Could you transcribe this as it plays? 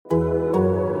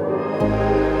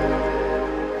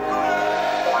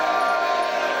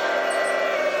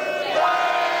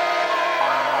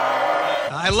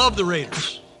love the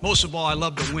Raiders. Most of all, I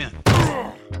love to win.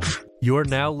 You're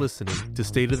now listening to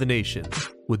State of the Nation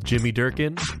with Jimmy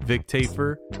Durkin, Vic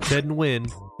Tafur, Ted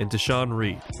Nguyen, and Tashawn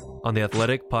Reed on the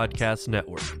Athletic Podcast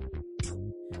Network.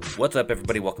 What's up,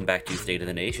 everybody? Welcome back to State of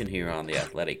the Nation here on the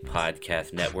Athletic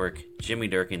Podcast Network. Jimmy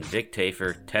Durkin, Vic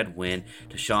Tafur, Ted Nguyen,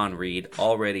 Tashawn Reed,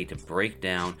 all ready to break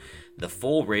down the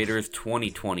full Raiders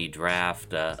 2020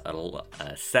 draft, a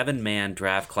 7-man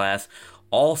draft class.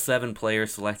 All 7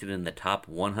 players selected in the top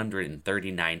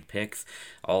 139 picks,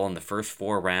 all in the first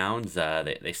 4 rounds.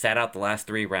 They sat out the last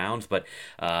 3 rounds, but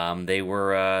they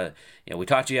were, we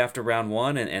talked to you after round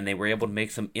 1, and they were able to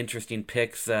make some interesting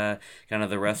picks kind of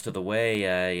the rest of the way.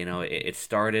 It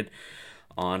started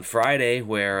on Friday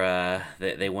where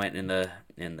they went in the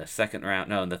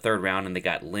third round, and they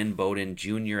got Lynn Bowden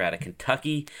Jr. out of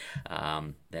Kentucky.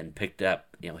 Then picked up,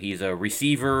 he's a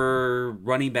receiver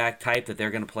running back type that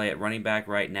they're going to play at running back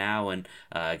right now, and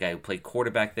a guy who played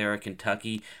quarterback there at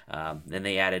Kentucky. Then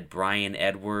they added Bryan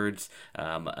Edwards,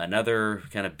 another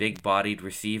kind of big-bodied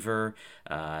receiver.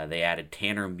 They added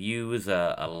Tanner Muse,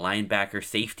 a linebacker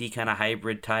safety kind of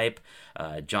hybrid type.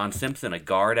 John Simpson, a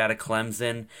guard out of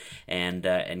Clemson, and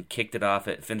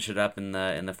finished it up in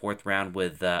the 4th round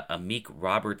with Amik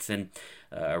Robertson,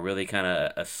 a really kind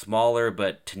of a smaller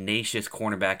but tenacious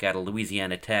cornerback out of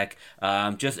Louisiana Tech.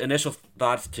 Just initial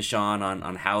thoughts, Tashawn,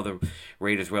 on how the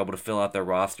Raiders were able to fill out their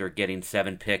roster, getting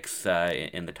 7 picks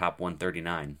in the top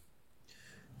 139.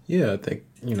 Yeah, I think,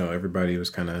 everybody was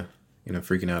kind of,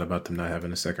 freaking out about them not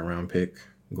having a second-round pick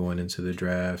going into the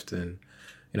draft. And,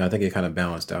 I think it kind of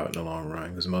balanced out in the long run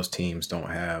because most teams don't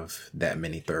have that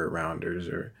many third-rounders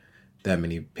or that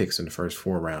many picks in the first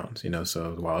 4 rounds,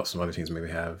 so while some other teams maybe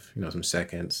have, some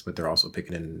seconds, but they're also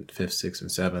picking in 5th, 6th, and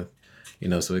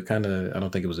 7th, so it kind of, I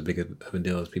don't think it was as big of a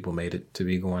deal as people made it to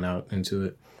be going out into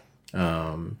it.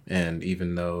 And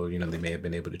even though, they may have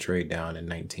been able to trade down in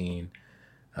 19,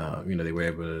 they were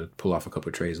able to pull off a couple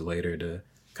of trades later to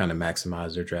kind of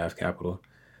maximize their draft capital.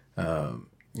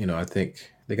 I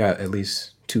think they got at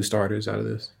least 2 starters out of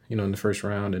this, in the first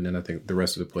round. And then I think the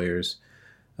rest of the players,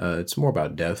 it's more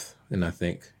about depth. And I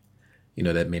think,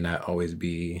 that may not always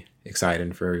be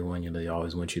exciting for everyone. They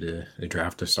always want you to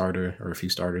draft a starter or a few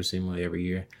starters seemingly every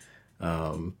year.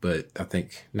 But I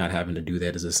think not having to do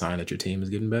that is a sign that your team is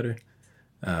getting better.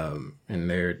 And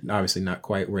they're obviously not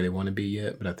quite where they want to be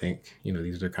yet. But I think,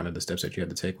 these are kind of the steps that you have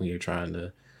to take when you're trying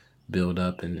to build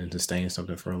up and sustain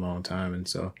something for a long time. And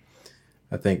so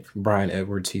I think Bryan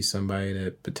Edwards, he's somebody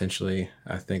that potentially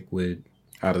I think would,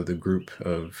 out of the group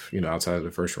of, outside of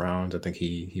the first round, I think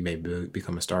he may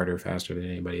become a starter faster than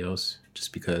anybody else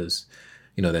just because,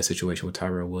 that situation with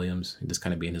Tyrell Williams, just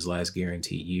kind of being his last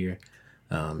guaranteed year.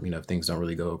 If things don't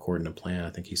really go according to plan, I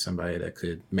think he's somebody that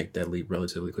could make that leap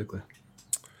relatively quickly.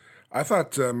 I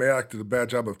thought Mayock did a bad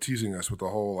job of teasing us with the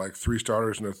whole 3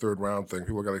 starters in the 3rd round thing.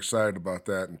 People got excited about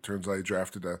that, and it turns out he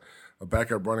drafted a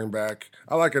backup running back.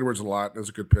 I like Edwards a lot. It was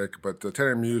a good pick, but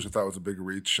Tanner Muse I thought was a big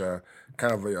reach,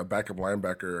 kind of a backup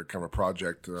linebacker, kind of a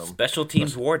project. Special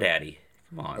teams war daddy.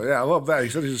 Come on. Yeah, I love that. He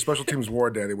said he's a special teams war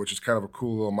daddy, which is kind of a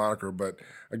cool little moniker. But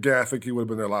again, I think he would have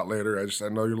been there a lot later. I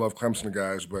know you love Clemson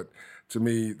guys, but to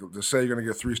me, to say you're going to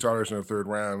get 3 starters in the 3rd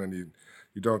round and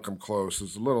you don't come close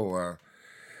is a little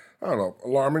I don't know,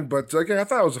 alarming, but again, I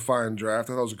thought it was a fine draft.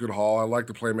 I thought it was a good haul. I like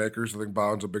the playmakers. I think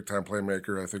Bowden's a big-time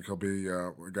playmaker. I think he'll be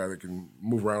a guy that can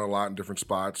move around a lot in different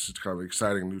spots. It's kind of an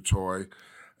exciting new toy.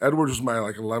 Edwards was my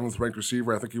 11th ranked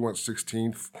receiver. I think he went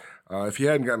 16th. If he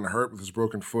hadn't gotten hurt with his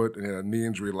broken foot and had a knee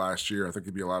injury last year, I think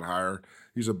he'd be a lot higher.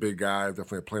 He's a big guy,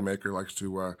 definitely a playmaker, likes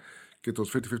to get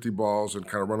those 50-50 balls and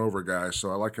kind of run over guys.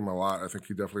 So I like him a lot. I think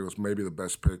he definitely was maybe the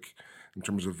best pick in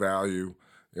terms of value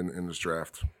in this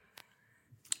draft.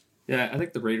 Yeah, I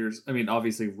think the Raiders,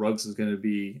 obviously Ruggs is going to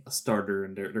be a starter,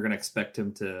 and they're going to expect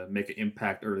him to make an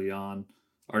impact early on.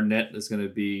 Arnett is going to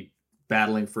be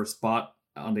battling for a spot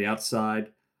on the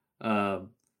outside.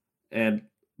 And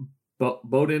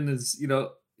Bowden is,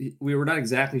 we were not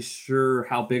exactly sure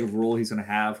how big of a role he's going to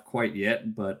have quite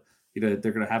yet, but, they're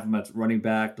going to have him at running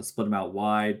back. They'll split him out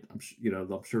wide. I'm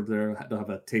sure they'll have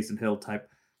a Taysom Hill type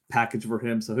package for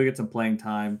him, so he'll get some playing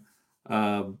time.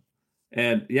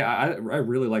 And yeah, I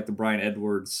really like the Bryan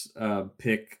Edwards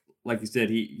pick. Like you said,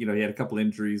 he had a couple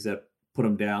injuries that put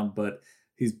him down, but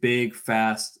he's big,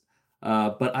 fast.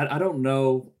 But I don't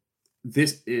know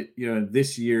this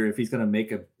year if he's going to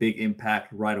make a big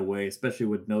impact right away, especially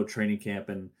with no training camp.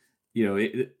 And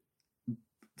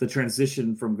the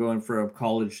transition from going from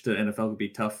college to NFL could be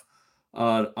tough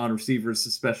on receivers,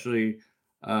 especially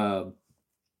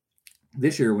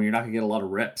this year when you're not going to get a lot of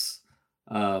reps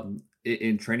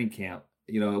in training camp.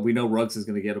 we know Ruggs is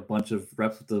going to get a bunch of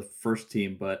reps with the first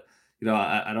team, but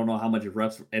I don't know how much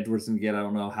reps Edwards can get. I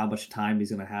don't know how much time he's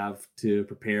going to have to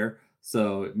prepare.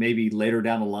 So maybe later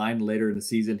down the line, later in the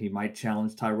season, he might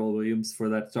challenge Tyrell Williams for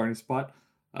that starting spot.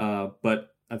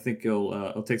 But I think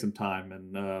it'll take some time,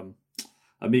 and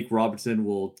Amik Robertson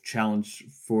will challenge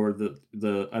for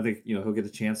the. I think he'll get a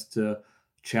chance to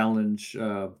challenge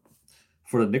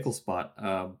for the nickel spot.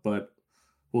 But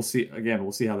we'll see. Again,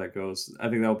 we'll see how that goes. I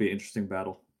think that'll be an interesting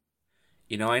battle.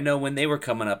 I know when they were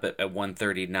coming up at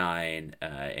 139,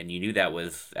 and you knew that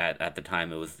was at the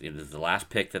time it was the last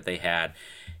pick that they had.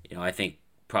 I think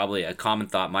probably a common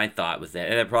thought, my thought was that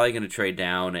they're probably going to trade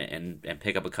down and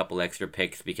pick up a couple extra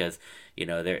picks because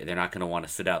they're not going to want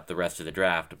to sit out the rest of the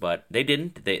draft. But they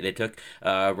didn't. They took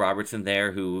Robertson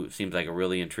there, who seems like a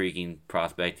really intriguing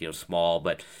prospect. Small,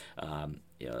 but a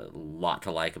lot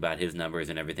to like about his numbers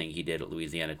and everything he did at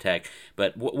Louisiana Tech.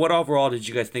 But what overall did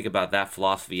you guys think about that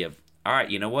philosophy of, all right,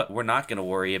 you know what? We're not going to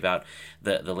worry about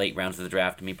the late rounds of the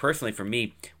draft. I mean, personally, for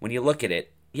me, when you look at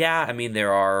it, yeah, I mean,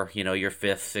 there are, your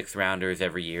 5th, 6th rounders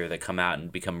every year that come out and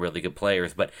become really good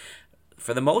players. But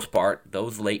for the most part,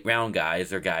 those late round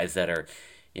guys are guys that are,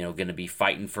 going to be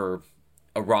fighting for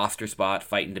a roster spot,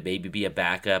 fighting to maybe be a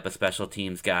backup, a special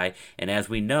teams guy. And as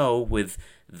we know, with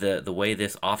the way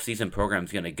this offseason program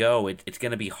is going to go, it's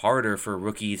going to be harder for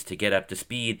rookies to get up to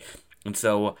speed. And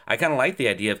so I kind of like the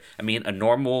idea of, a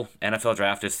normal NFL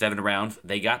draft is 7 rounds.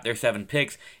 They got their 7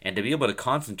 picks, and to be able to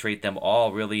concentrate them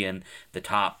all really in the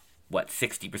top,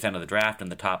 60% of the draft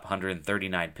and the top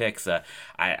 139 picks.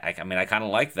 I kind of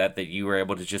like that you were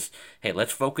able to just, hey,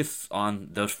 let's focus on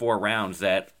those 4 rounds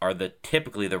that are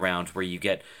typically the rounds where you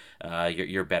get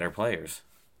your better players.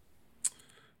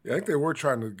 Yeah, I think they were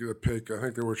trying to get a pick. I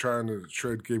think they were trying to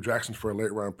trade Gabe Jackson for a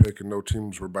late round pick, and no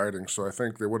teams were biting. So I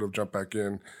think they would have jumped back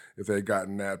in if they had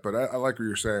gotten that. But I like what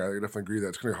you're saying. I definitely agree that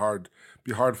it's going to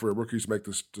be hard for rookies to make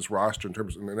this roster in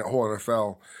the whole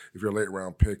NFL if you're a late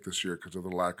round pick this year because of the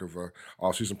lack of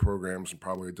off-season programs and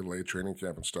probably a delayed training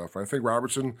camp and stuff. And I think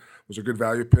Robertson was a good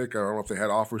value pick. I don't know if they had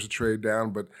offers to trade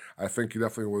down, but I think he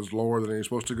definitely was lower than he was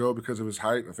supposed to go because of his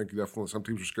height. I think some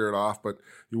teams were scared off, but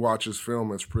you watch his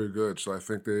film, it's pretty good. So I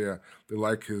think they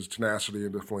like his tenacity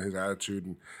and definitely his attitude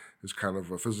and his kind of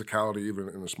physicality, even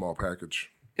in a small package.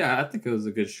 Yeah, I think it was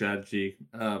a good strategy,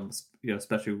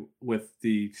 especially with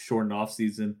the shortened off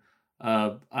season.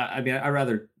 I'd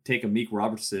rather take Amik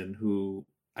Robertson, who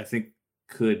I think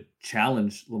could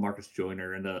challenge LaMarcus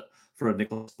Joyner for a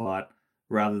nickel spot,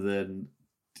 rather than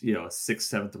a 6th,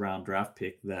 7th round draft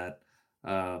pick that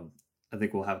I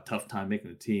think will have a tough time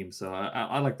making the team. So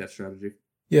I like that strategy.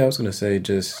 Yeah, I was going to say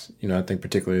just, I think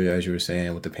particularly as you were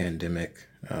saying with the pandemic,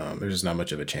 there's just not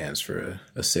much of a chance for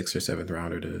a 6th or 7th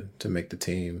rounder to make the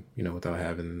team, without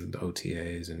having the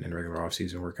OTAs and regular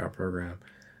offseason workout program.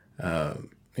 And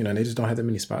they just don't have that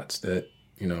many spots that,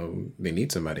 they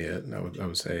need somebody at. I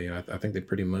would say, I think they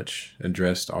pretty much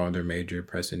addressed all their major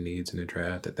pressing needs in the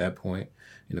draft at that point.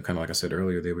 Kind of like I said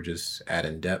earlier, they were just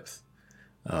adding depth.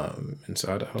 And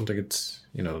so I don't think it's,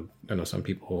 I know some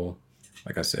people,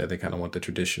 like I said, they kind of want the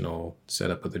traditional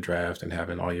setup of the draft and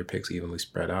having all your picks evenly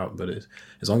spread out. But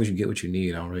as long as you get what you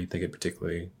need, I don't really think it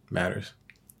particularly matters.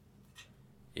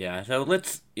 Yeah, so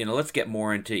let's get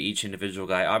more into each individual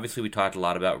guy. Obviously, we talked a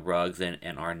lot about Ruggs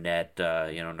and Arnett,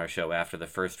 in our show after the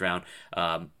first round.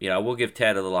 We'll give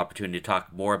Ted a little opportunity to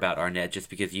talk more about Arnett just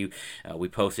because we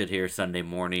posted here Sunday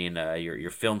morning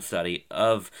your film study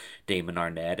of Damon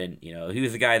Arnett, and he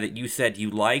was a guy that you said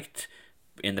you liked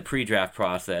in the pre-draft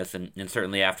process, and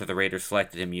certainly after the Raiders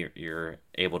selected him, you're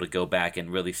able to go back and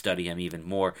really study him even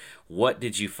more. What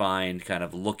did you find kind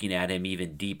of looking at him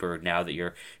even deeper now that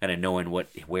you're kind of knowing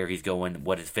where he's going,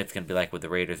 what his fit's going to be like with the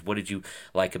Raiders? What did you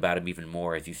like about him even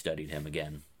more as you studied him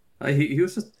again? He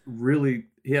was just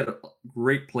he had a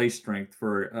great play strength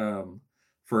for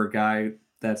a guy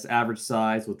that's average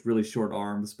size with really short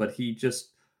arms, but he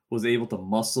just was able to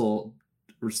muscle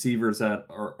receivers that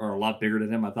are a lot bigger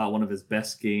than him. I thought one of his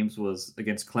best games was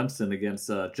against Clemson, against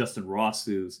Justin Ross,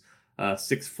 who's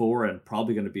 6'4" and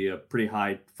probably going to be a pretty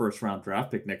high first-round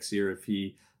draft pick next year if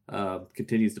he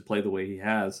continues to play the way he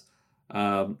has.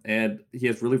 And he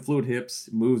has really fluid hips,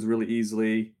 moves really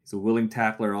easily. He's a willing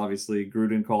tackler, obviously.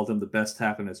 Gruden called him the best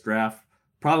tackler in his draft.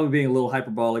 Probably being a little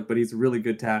hyperbolic, but he's a really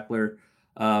good tackler.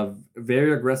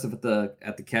 Very aggressive at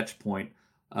the catch point.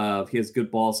 He has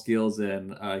good ball skills,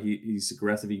 and he's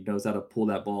aggressive. He knows how to pull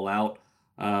that ball out.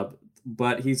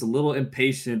 But he's a little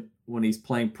impatient when he's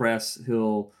playing press.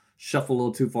 He'll shuffle a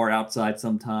little too far outside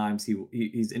sometimes.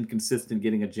 He's inconsistent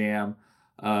getting a jam.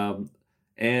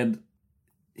 And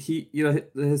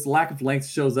his lack of length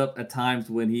shows up at times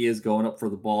when he is going up for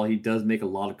the ball. He does make a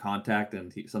lot of contact,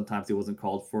 and sometimes he wasn't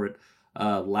called for it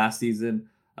last season.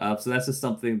 So that's just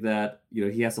something that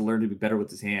he has to learn to be better with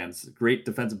his hands. Great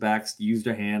defensive backs use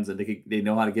their hands, and they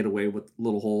know how to get away with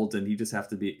little holds, and he just has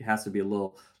to be a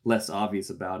little less obvious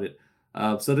about it.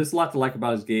 So there's a lot to like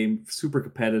about his game. Super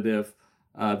competitive.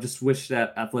 Just wish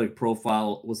that athletic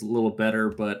profile was a little better,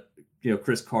 but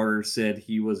Chris Carter said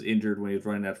he was injured when he was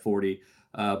running that 40.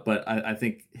 But I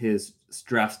think his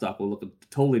draft stock will look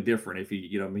totally different if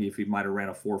he might have ran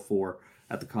a 4.4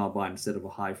 at the combine instead of a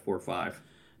high 4.5.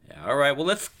 Yeah, all right, well,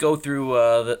 let's go through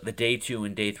the day 2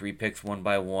 and day 3 picks one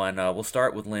by one. We'll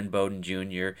start with Lynn Bowden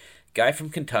Jr., guy from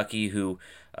Kentucky who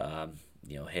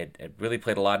had really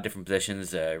played a lot of different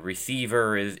positions.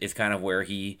 Receiver is kind of where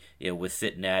he was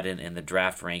sitting at in the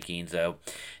draft rankings.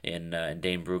 In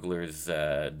Dane Brugler's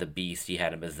The Beast, he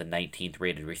had him as the 19th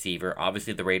rated receiver.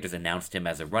 Obviously, the Raiders announced him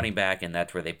as a running back, and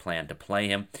that's where they plan to play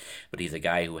him. But he's a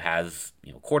guy who has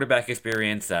quarterback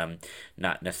experience,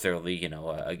 not necessarily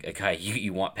a guy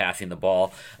you want passing the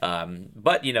ball.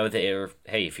 But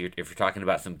if you're talking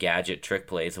about some gadget trick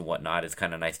plays and whatnot, it's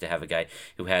kind of nice to have a guy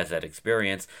who has that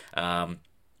experience.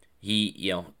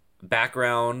 He,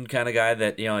 background kind of guy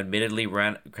that admittedly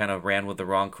ran with the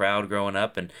wrong crowd growing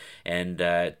up, and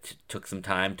took some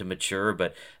time to mature,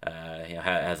 but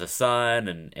has a son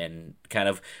and kind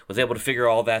of was able to figure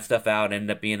all that stuff out.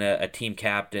 Ended up being a team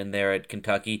captain there at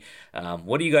Kentucky.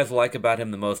 What do you guys like about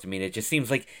him the most? I mean, it just seems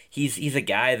like he's a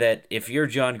guy that if you're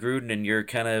John Gruden and you're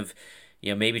kind of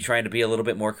maybe trying to be a little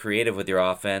bit more creative with your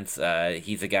offense,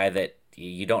 he's a guy that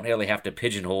you don't really have to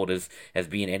pigeonhole as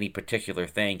being any particular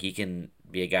thing. He can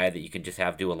be a guy that you can just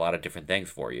have do a lot of different things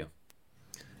for you.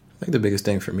 I think the biggest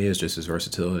thing for me is just his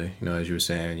versatility. As you were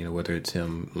saying, whether it's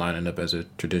him lining up as a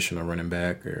traditional running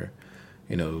back or,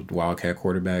 wildcat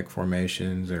quarterback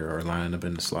formations or lining up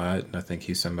in the slot. I think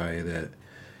he's somebody that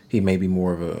he may be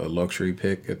more of a luxury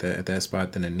pick at that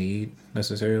spot than a need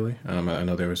necessarily. I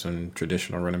know there were some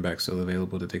traditional running backs still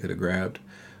available that they could have grabbed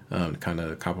to kind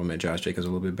of complement Josh Jacobs a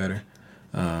little bit better.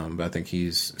 But I think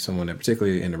he's someone that,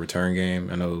 particularly in the return game,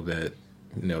 I know that,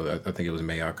 I think it was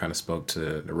Mayock kind of spoke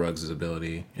to the Ruggs'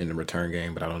 ability in the return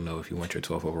game, but I don't know if you want your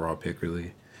 12th overall pick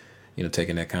really,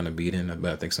 taking that kind of beating.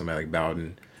 But I think somebody like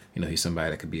Bowden, he's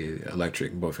somebody that could be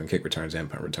electric both in kick returns and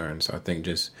punt returns. So I think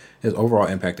just his overall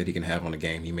impact that he can have on the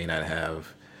game, he may not have,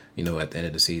 at the end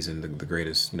of the season, the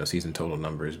greatest, season total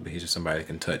numbers, but he's just somebody that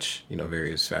can touch,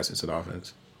 various facets of the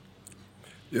offense.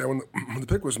 Yeah, when the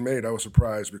pick was made, I was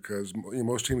surprised because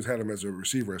most teams had him as a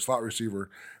receiver, a slot receiver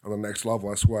on the next level.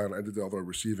 That's why I did all the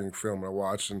receiving film I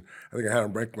watched, and I think I had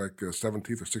him ranked like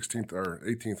 17th or 16th or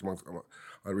 18th among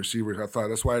receivers. I thought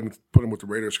that's why I didn't put him with the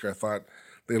Raiders, because I thought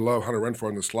they love Hunter Renfrow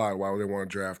in the slot. Why would they want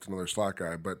to draft another slot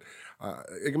guy? But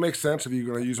it makes sense if you're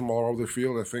going to use him all over the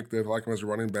field. I think they like him as a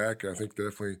running back, and I think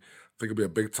he'll be a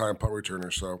big-time punt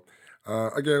returner. So,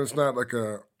 again, it's not like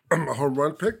a home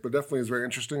run pick, but definitely is very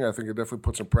interesting. I think it definitely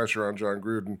puts some pressure on John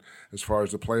Gruden as far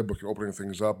as the playbook and opening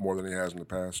things up more than he has in the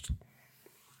past.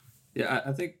 Yeah,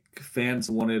 I think fans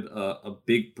wanted a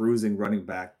big bruising running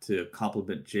back to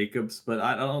complement Jacobs, but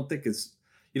I don't think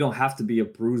you don't have to be a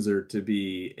bruiser to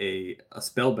be a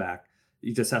spellback.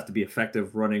 You just have to be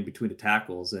effective running between the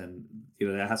tackles, and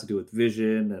that has to do with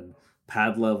vision and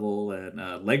pad level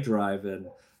and leg drive, and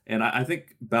I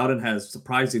think Bowden has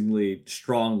surprisingly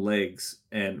strong legs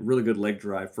and really good leg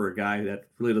drive for a guy that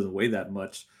really doesn't weigh that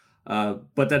much. But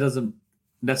that doesn't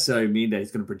necessarily mean that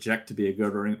he's going to project to be a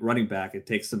good running back. It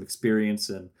takes some experience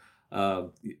and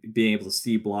being able to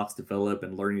see blocks develop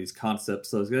and learning these concepts.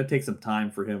 So it's going to take some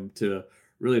time for him to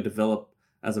really develop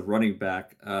as a running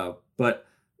back.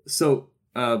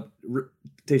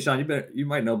 Tayshawn, you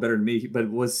might know better than me, but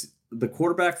was the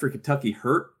quarterback for Kentucky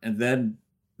hurt and then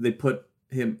they put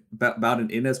him Bowden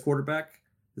in as quarterback?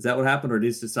 Is that what happened, or did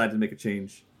they just decide to make a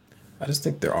change? I just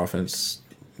think their offense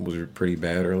was pretty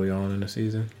bad early on in the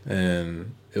season,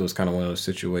 and it was kind of one of those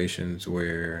situations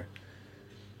where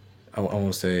I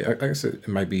want to say, like I said, it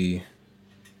might be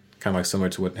kind of like similar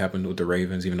to what happened with the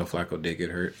Ravens, even though Flacco did get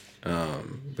hurt.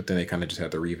 But then they kind of just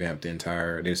had to revamp they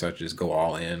decided to just go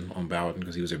all in on Bowden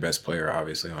because he was their best player,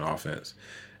 obviously, on offense.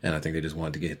 And I think they just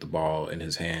wanted to get the ball in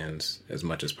his hands as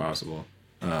much as possible.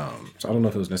 So I don't know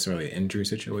if it was necessarily an injury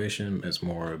situation. It's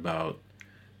more about,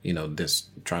 this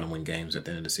trying to win games at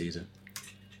the end of the season.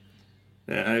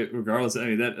 Yeah, regardless, I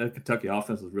mean, that Kentucky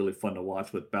offense was really fun to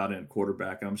watch with Bowden at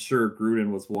quarterback. I'm sure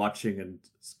Gruden was watching and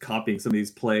copying some of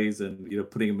these plays and,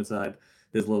 putting them inside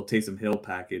his little Taysom Hill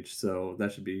package. So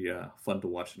that should be fun to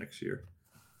watch next year.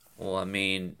 Well, I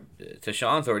mean,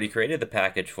 Tashawn's already created the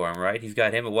package for him, right? He's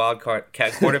got him at Wildcat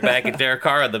quarterback and Derek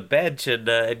Carr on the bench and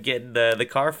getting the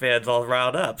Carr fans all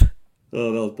riled up.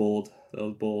 Oh, that was bold. That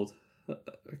was bold.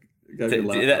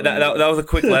 That was a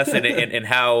quick lesson in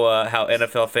how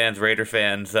NFL fans, Raider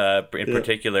fans in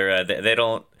particular,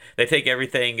 they take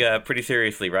everything pretty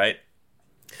seriously, right?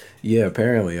 Yeah,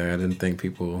 apparently. I didn't think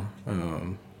people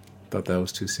thought that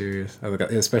was too serious.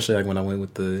 Especially like when I went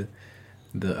with the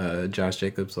Josh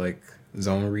Jacobs like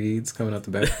zone reads coming out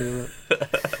the backfield.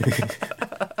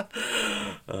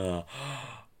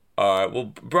 All right.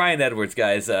 Well, Bryan Edwards,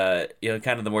 guys, kind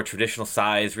of the more traditional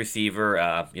size receiver,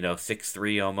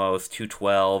 6'3", almost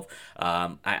 212.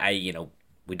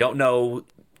 We don't know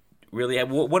really.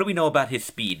 What do we know about his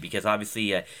speed? Because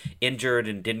obviously injured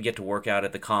and didn't get to work out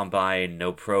at the combine,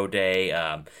 no pro day.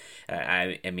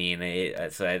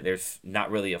 So there's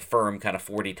not really a firm kind of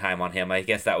 40 time on him. I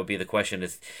guess that would be the question: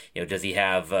 is does he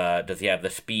have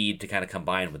the speed to kind of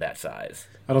combine with that size?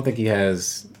 I don't think he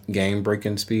has game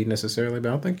breaking speed necessarily, but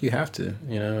I don't think you have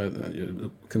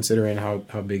to. Considering how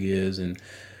big he is, and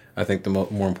I think the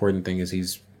more important thing is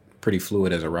he's pretty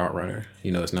fluid as a route runner.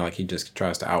 It's not like he just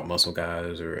tries to outmuscle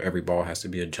guys, or every ball has to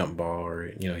be a jump ball,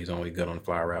 or he's only good on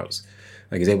fly routes.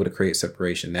 Like he's able to create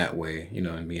separation that way,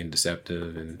 and being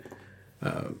deceptive and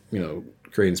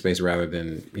creating space rather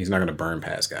than he's not going to burn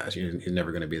past guys. He's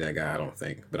never going to be that guy, I don't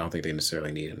think. But I don't think they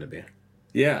necessarily need him to be.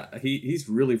 Yeah, he's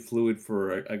really fluid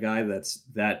for a guy that's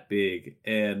that big,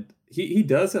 and he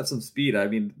does have some speed. I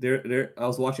mean, I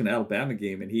was watching an Alabama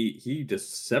game, and he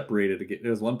just separated.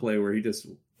 There was one play where he just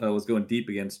was going deep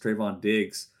against Trayvon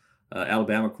Diggs,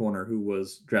 Alabama corner who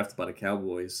was drafted by the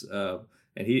Cowboys,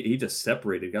 and he just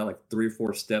separated, got like 3 or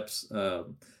 4 steps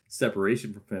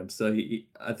separation from him. So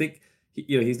I think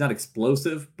he's not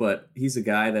explosive, but he's a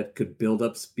guy that could build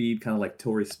up speed, kind of like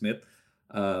Torrey Smith.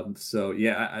 He's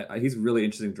a really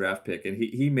interesting draft pick, and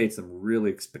he made some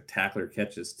really spectacular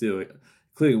catches too,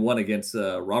 including one against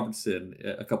Robertson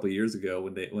a couple of years ago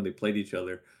when they played each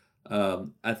other.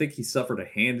 I think he suffered a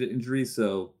hand injury,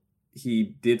 so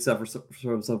he did suffer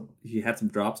some. He had some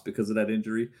drops because of that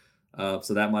injury,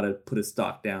 so that might have put his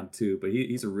stock down too. But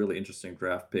he's a really interesting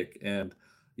draft pick, and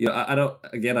I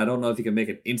don't know if he can make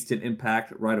an instant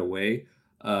impact right away,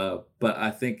 but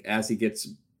I think as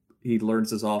he learns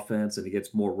his offense and he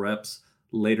gets more reps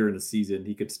later in the season,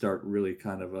 he could start really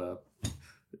kind of,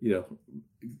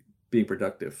 being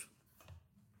productive.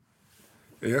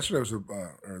 Yeah, yesterday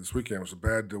this weekend was a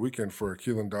bad weekend for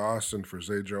Keelan Doss and for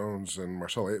Zay Jones and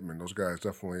Marcel Aitman. Those guys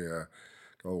definitely got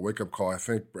a wake-up call. I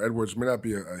think Edwards may not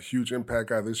be a huge impact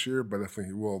guy this year, but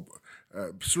definitely he will.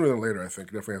 Sooner than later, I think.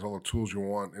 He definitely has all the tools you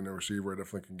want in a receiver.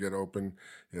 Definitely can get open.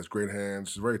 He has great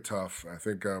hands. He's very tough. I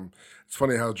think it's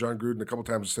funny how John Gruden a couple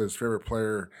times said his favorite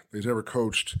player that he's ever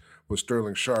coached was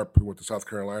Sterling Sharp, who went to South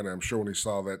Carolina. I'm sure when he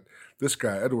saw that this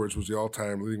guy, Edwards, was the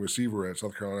all-time leading receiver at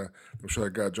South Carolina, I'm sure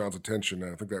that got John's attention.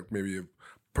 And I think that maybe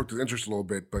perked his interest a little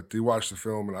bit, but he watched the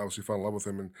film and obviously fell in love with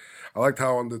him. And I liked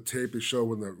how on the tape they showed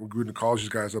when Gruden calls these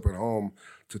guys up at home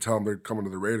to tell them they're coming to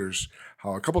the Raiders,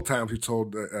 how a couple times he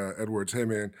told Edwards, hey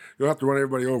man, you don't have to run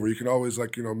everybody over. You can always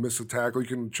miss a tackle. You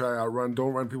can try outrun.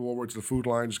 Don't run people over to the food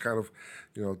line. Just kind of,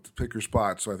 to pick your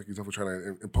spot. So I think he's definitely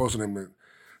trying to impose on him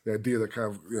the idea that kind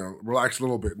of, relax a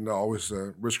little bit and not always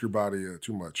risk your body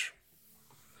too much.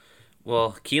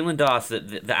 Well, Keelan Doss,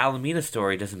 the Alameda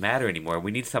story doesn't matter anymore. We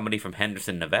need somebody from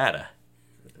Henderson, Nevada.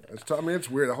 It's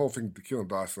weird. The whole thing, the Keelan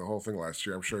Doss, the whole thing last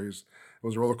year, I'm sure it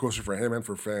was a roller coaster for him and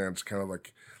for fans. Kind of like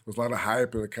there was a lot of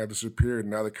hype and it kind of disappeared,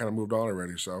 and now they kind of moved on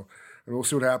already. So we'll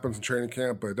see what happens in training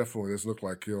camp, but it definitely doesn't look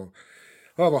like he'll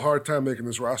have a hard time making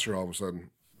this roster all of a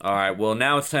sudden. All right, well,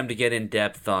 now it's time to get in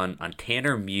depth on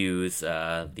Tanner Muse,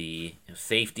 the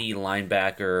safety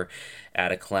linebacker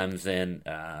out of Clemson.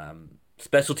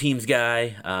 Special teams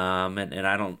guy, and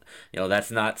I don't,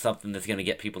 that's not something that's going to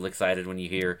get people excited when you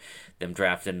hear them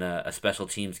drafting a special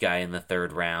teams guy in the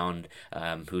 3rd round,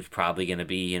 who's probably going to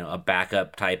be, a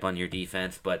backup type on your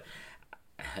defense. But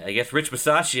I guess Rich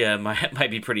Bisaccia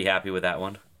might be pretty happy with that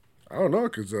one. I don't know,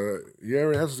 because he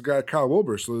already has this guy Kyle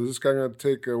Wilber, so is this guy going to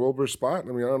take Wilber's spot?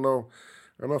 I mean, I don't know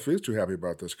if he's too happy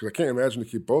about this, because I can't imagine to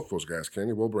keep both those guys, can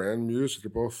you? Wilber and Muse, they're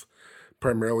both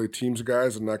primarily teams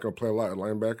guys and not going to play a lot at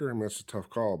linebacker. I mean, that's a tough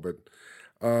call. But,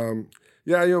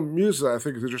 Muse, I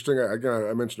think is interesting. Again,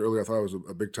 I mentioned earlier I thought it was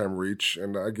a big-time reach,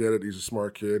 and I get it. He's a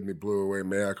smart kid, and he blew away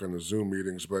Mayock on the Zoom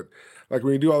meetings. But,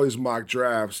 when you do all these mock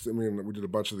drafts, I mean, we did a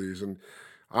bunch of these, and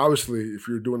obviously, if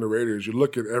you're doing the Raiders, you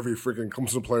look at every freaking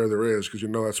Clemson player there is because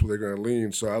that's where they're going to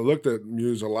lean. So I looked at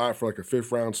Muse a lot for a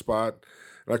 5th-round spot.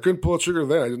 And I couldn't pull a trigger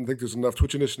then. I didn't think there's enough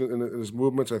twitchiness in his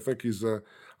movements. I think he's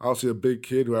obviously a big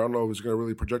kid who I don't know if he's going to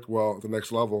really project well at the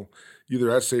next level,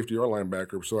 either at safety or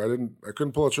linebacker. So I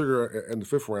couldn't pull a trigger in the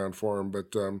 5th round for him.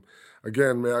 But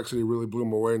again, Mayock said he really blew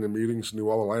him away in the meetings, knew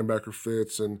all the linebacker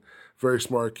fits, and very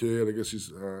smart kid. I guess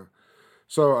he's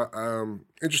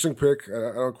interesting pick.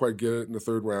 I don't quite get it in the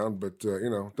 3rd round, but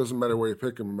it doesn't matter where you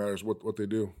pick him; it matters what they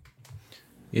do.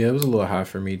 Yeah, it was a little high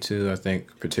for me too. I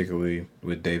think particularly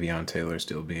with Davion Taylor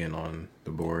still being on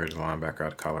the board as a linebacker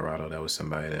out of Colorado, that was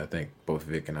somebody that I think both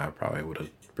Vic and I probably would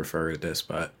have preferred at that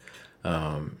spot.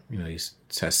 He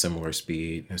has similar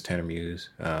speed as Tanner Muse.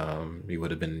 He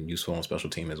would have been useful on special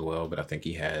team as well, but I think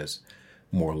he has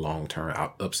more long-term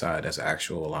upside as an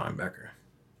actual linebacker.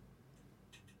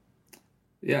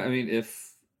 Yeah, I mean,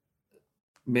 if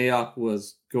Mayock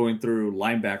was going through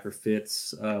linebacker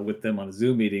fits with them on a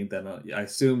Zoom meeting, then I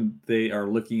assume they are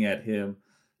looking at him,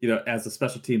 as a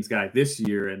special teams guy this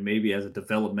year and maybe as a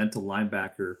developmental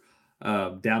linebacker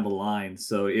down the line.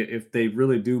 So if they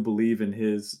really do believe in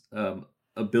his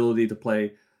ability to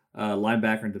play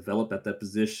linebacker and develop at that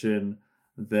position,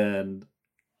 then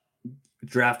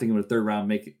drafting him in the 3rd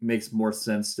round makes more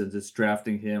sense than just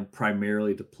drafting him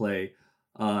primarily to play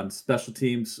on special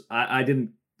teams. I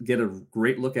didn't get a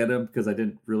great look at him because I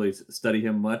didn't really study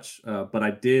him much, but I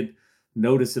did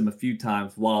notice him a few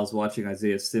times while I was watching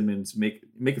Isaiah Simmons make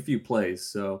a few plays.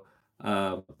 So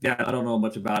I don't know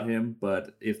much about him,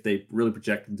 but if they really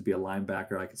project him to be a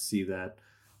linebacker, I could see that,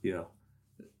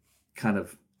 kind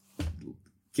of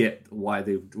get why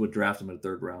they would draft him in the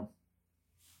 3rd round.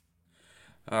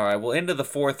 All right, well, into the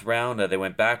 4th round, they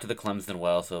went back to the Clemson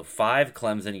well. So 5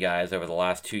 Clemson guys over the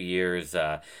last 2 years.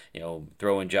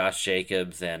 Throw in Josh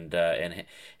Jacobs and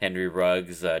Henry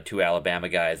Ruggs, 2 Alabama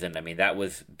guys, and I mean that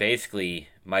was basically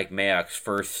Mike Mayock's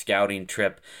first scouting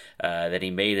trip that he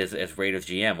made as Raiders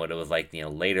GM. What it was like,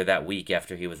 later that week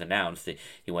after he was announced,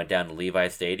 he went down to Levi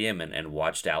Stadium and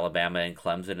watched Alabama and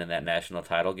Clemson in that national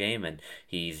title game, and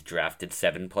he's drafted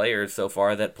 7 players so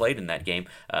far that played in that game.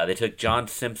 They took John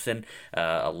Simpson,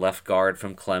 a left guard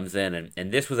from Clemson,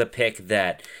 and this was a pick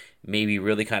that maybe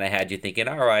really kind of had you thinking,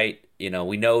 all right,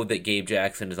 we know that Gabe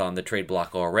Jackson is on the trade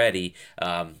block already.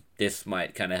 This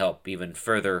might kind of help even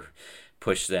further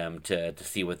push them to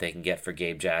see what they can get for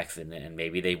Gabe Jackson, and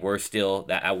maybe they were still,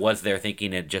 that was their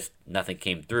thinking, and just nothing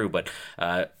came through. But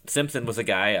Simpson was a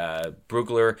guy,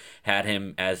 Brugler had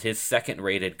him as his 2nd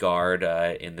rated guard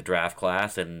in the draft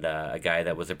class, and a guy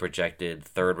that was a projected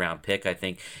 3rd round pick, I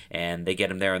think, and they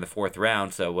get him there in the 4th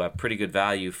round, so pretty good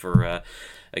value for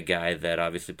a guy that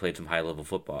obviously played some high level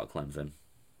football at Clemson.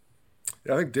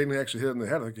 Yeah, I think Dayton actually hit it in the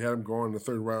head. I think he had him going in the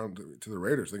 3rd round to the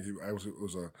Raiders. I think it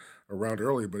was a round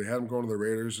early, but he had him going to the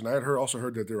Raiders. And I had also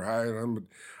heard that they were high on him, but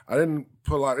I didn't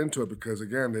put a lot into it because,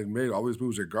 again, they made all these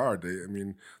moves at guard.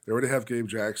 They already have Gabe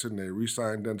Jackson. They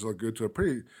re-signed Denzel Good to a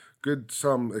pretty good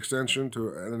sum extension,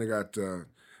 and then they got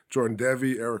Jordan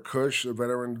Devey, Eric Kush, a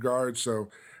veteran guard. So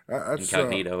that's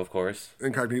Incognito, of course.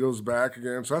 Incognito's back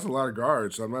again. So that's a lot of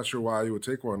guards. So I'm not sure why you would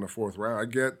take one in the 4th round. I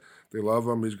get they love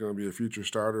him. He's going to be a future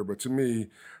starter. But to me,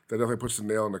 that definitely puts the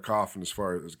nail in the coffin as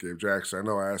far as Gabe Jackson. I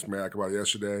know I asked Mac about it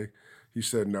yesterday. He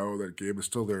said no, that Gabe is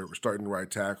still there starting right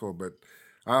tackle. But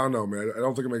I don't know, man. I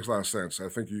don't think it makes a lot of sense. I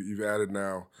think you've added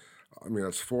now,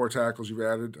 that's 4 tackles you've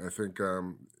added. I think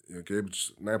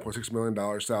Gabe's $9.6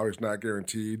 million salary is not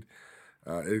guaranteed.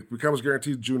 It becomes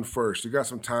guaranteed June 1st. You got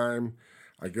some time.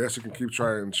 I guess you can keep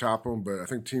trying and chop him, but I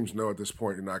think teams know at this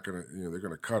point you're not going to, they're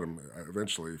going to cut him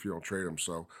eventually if you don't trade him.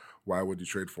 So why would you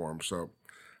trade for him? So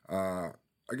I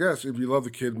guess if you love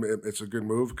the kid, it's a good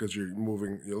move because you're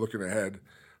looking ahead.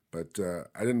 But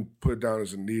I didn't put it down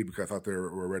as a need because I thought they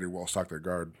were already well-stocked at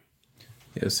guard.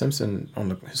 Yeah, Simpson, on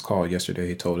his call yesterday,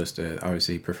 he told us that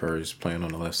obviously he prefers playing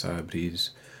on the left side, but he's,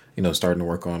 starting to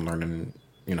work on learning,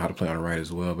 how to play on the right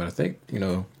as well. But I think,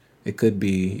 it could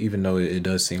be, even though it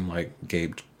does seem like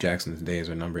Gabe Jackson's days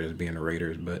are numbered as being the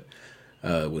Raiders, but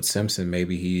with Simpson,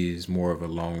 maybe he's more of a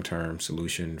long-term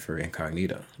solution for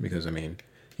Incognito because,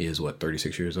 he is,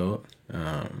 36 years old?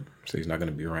 So he's not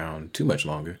going to be around too much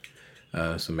longer.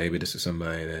 So maybe this is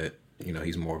somebody that,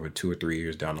 he's more of a 2 or 3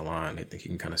 years down the line. I think he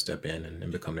can kind of step in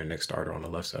and become their next starter on the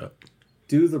left side.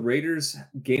 Do the Raiders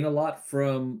gain a lot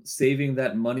from saving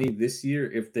that money this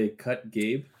year if they cut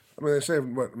Gabe? They save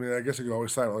what? I guess you could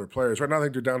always sign other players. Right now, I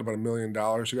think they're down to about $1 million. You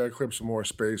got to clear up some more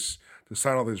space to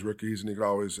sign all these rookies, and you could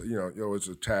always, you always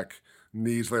attack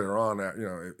needs later on.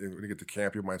 When you get to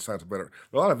camp, you might sign some better.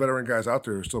 There are a lot of veteran guys out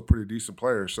there who are still pretty decent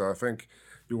players. So I think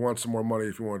you want some more money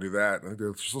if you want to do that. I think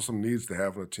there's still some needs to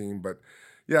have on the team, but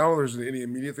I don't know if there's any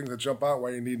immediate things that jump out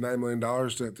why you need $9 million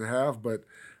to have, but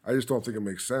I just don't think it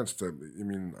makes sense to. I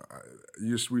mean,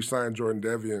 we signed Jordan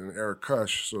Devy and Eric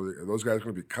Kush, so are those guys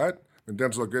going to be cut? And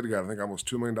Denzel Good got, I think, almost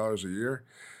 $2 million a year.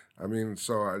 I mean,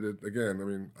 so I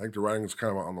think the writing is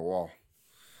kind of on the wall.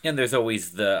 And there's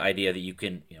always the idea that you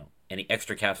can, any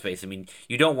extra cap space. I mean,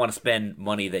 you don't want to spend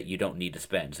money that you don't need to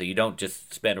spend. So you don't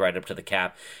just spend right up to the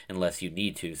cap unless you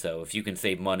need to. So if you can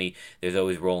save money, there's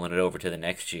always rolling it over to the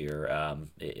next year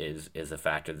is a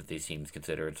factor that these teams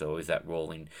consider. It's always that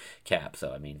rolling cap.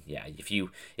 So I mean, yeah, if you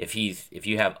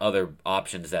have other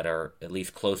options that are at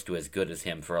least close to as good as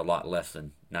him for a lot less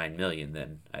than $9 million,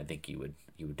 then I think you would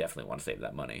definitely want to save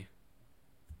that money.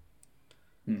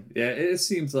 Yeah, it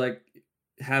seems like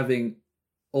having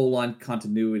O-line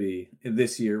continuity in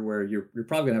this year, where you're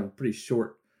probably gonna have a pretty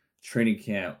short training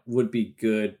camp, would be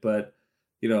good. But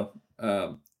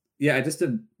I just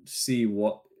didn't see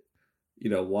why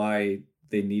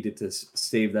they needed to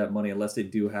save that money unless they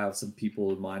do have some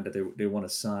people in mind that they want to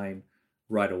sign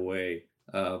right away.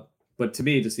 But to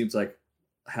me, it just seems like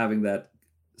having that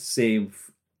same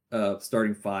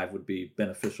starting five would be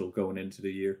beneficial going into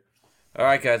the year. All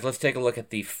right, guys, let's take a look at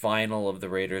the final of the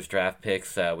Raiders draft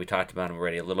picks. We talked about him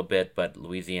already a little bit, but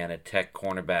Louisiana Tech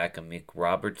cornerback Amik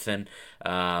Robertson,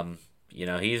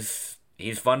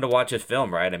 he's fun to watch his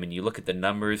film, right? I mean, you look at the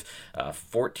numbers,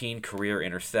 14 career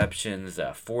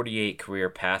interceptions, 48 career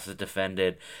passes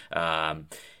defended,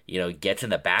 gets in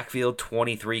the backfield,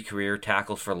 23 career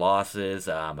tackles for losses,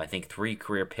 I think 3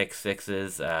 career pick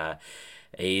sixes.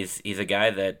 He's a guy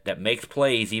that makes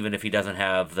plays even if he doesn't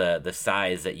have the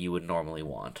size that you would normally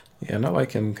want. Yeah, and I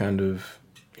like him kind of,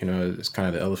 it's kind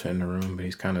of the elephant in the room, but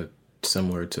he's kind of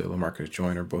similar to LaMarcus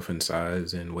Joyner, both in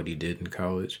size and what he did in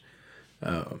college.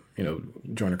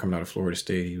 Joyner coming out of Florida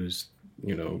State, he was,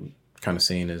 kind of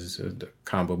seen as a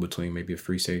combo between maybe a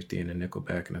free safety and a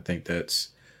nickelback, and I think that's,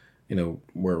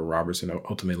 where Robertson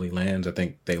ultimately lands. I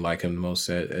think they like him the most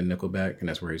at nickelback, and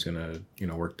that's where he's going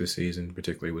to, work this season,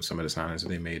 particularly with some of the signings that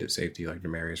they made at safety, like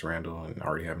Demarius Randall and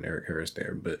already having Eric Harris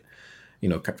there. But,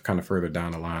 kind of further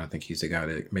down the line, I think he's the guy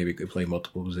that maybe could play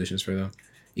multiple positions for them,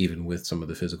 even with some of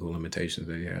the physical limitations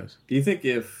that he has. Do you think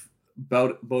if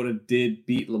Bowden did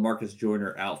beat LaMarcus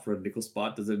Joyner out for a nickel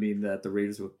spot, does it mean that the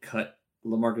Raiders would cut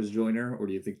LaMarcus Joyner, or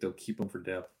do you think they'll keep him for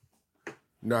depth?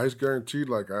 No, he's guaranteed.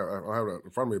 Like I don't have it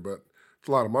in front of me, but it's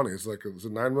a lot of money. It's like, is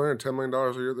it $9 million, $10 million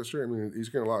a year this year? I mean, he's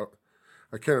getting a lot.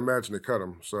 I can't imagine they cut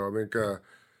him. So I think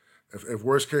if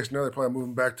worst case scenario, they probably move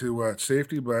him back to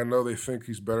safety. But I know they think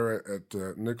he's better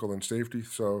at nickel than safety.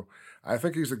 So I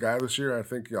think he's the guy this year. I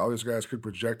think all these guys could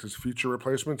project as future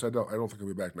replacements. I don't think he'll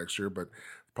be back next year, but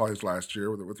probably his last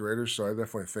year with the Raiders. So I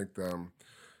definitely think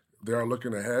they are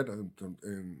looking ahead.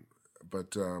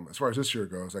 But as far as this year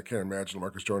goes, I can't imagine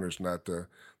Marcus Joyner's not the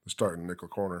starting nickel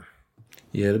corner.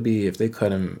 Yeah, it'll be, if they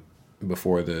cut him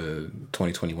before the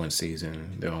 2021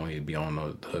 season, they'll only be on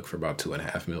the hook for about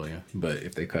 $2.5 million. But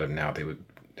if they cut him now, they would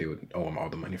owe him all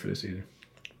the money for the season.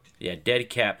 Yeah, dead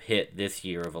cap hit this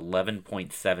year of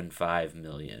 $11.75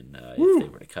 million if they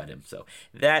were to cut him. So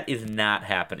that is not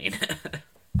happening.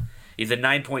 He's a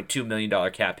 $9.2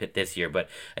 million cap hit this year, but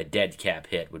a dead cap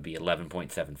hit would be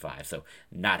 $11.75. So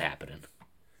not happening.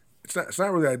 It's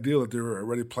not really ideal that they were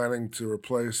already planning to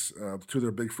replace two of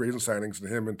their big free agent signings,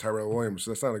 him and Tyrell Williams.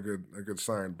 So that's not a good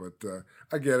sign. But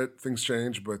I get it; things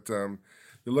change. But you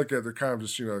look at, they're kind of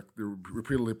just they're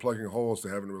repeatedly plugging holes they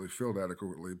haven't really filled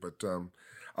adequately. But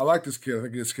I like this kid. I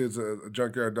think this kid's a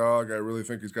junkyard dog. I really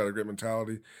think he's got a great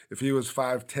mentality. If he was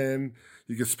 5'10",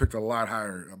 he gets picked a lot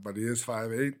higher. But he is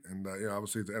 5'8", and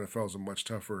obviously the NFL is a much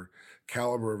tougher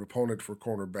caliber of opponent for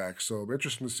cornerbacks. So I'm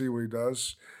interested to see what he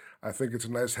does. I think it's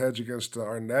a nice hedge against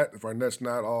Arnett. If Arnett's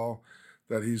not all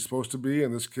that he's supposed to be,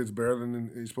 and this kid's better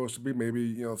than he's supposed to be,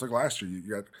 maybe it's like last year. You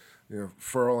got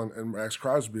Ferrell and Max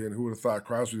Crosby, and who would have thought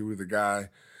Crosby would be the guy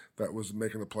that was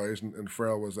making the plays, and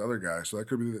Ferrell was the other guy. So that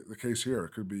could be the case here.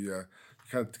 It could be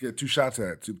kind of to get two shots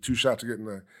at it, two shots at getting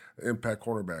an impact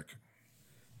cornerback.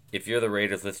 If you're the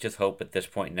Raiders, let's just hope at this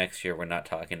point next year we're not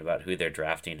talking about who they're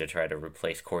drafting to try to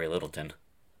replace Corey Littleton.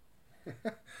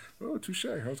 Oh, touche.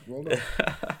 Well done.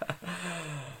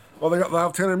 Well, they'll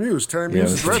have Tanner Muse. Tanner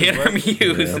Muse is ready. Tanner Muse.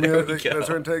 Yeah. I mean, that's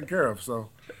already taken care of. So.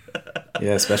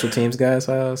 Yeah, special teams guys.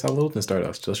 How Littleton started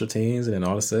off special teams, and then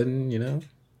all of a sudden,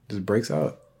 just breaks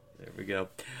out. There we go.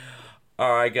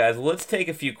 All right, guys. Well, let's take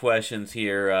a few questions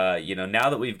here.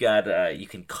 Now that we've got, you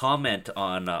can comment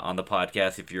on the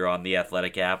podcast if you're on the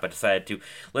Athletic app. I decided to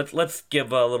let's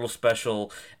give a little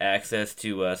special access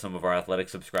to some of our Athletic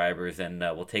subscribers, and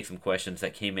we'll take some questions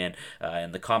that came in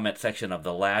the comment section of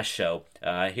the last show.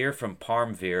 Here from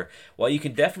Parmveer. While you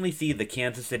can definitely see the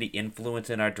Kansas City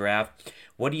influence in our draft,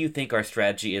 what do you think our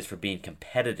strategy is for being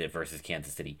competitive versus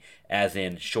Kansas City? As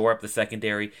in, shore up the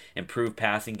secondary, improve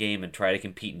passing game, and try to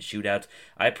compete in shootouts.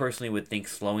 I personally would think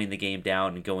slowing the game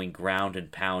down and going ground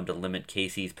and pound to limit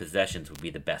KC's possessions would be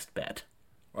the best bet.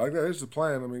 I think that is the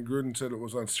plan. I mean, Gruden said it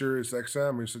was on Sirius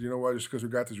XM. He said, you know what, just because we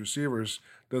got these receivers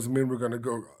doesn't mean we're going to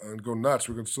go nuts.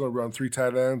 We're going to still run 3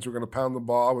 tight ends. We're going to pound the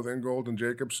ball with Ingold and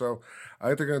Jacobs. So I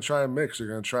think they're going to try and mix. They're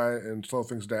going to try and slow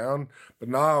things down. But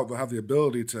now they'll have the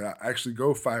ability to actually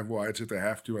go 5 wides if they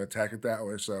have to and attack it that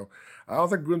way. So I don't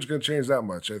think Gruden's going to change that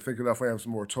much. I think they definitely have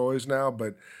some more toys now,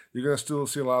 but you're going to still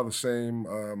see a lot of the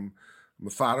same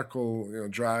methodical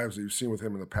drives that you've seen with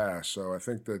him in the past. So I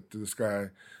think that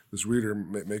this reader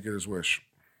may get his wish.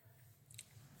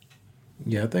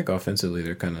 Yeah, I think offensively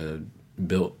they're kind of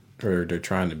built, or they're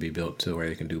trying to be built to where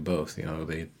they can do both.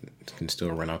 They can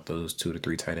still run out those 2 to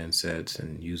 3 tight end sets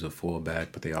and use a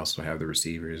fullback, but they also have the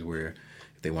receivers where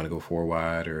if they want to go 4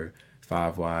 wide or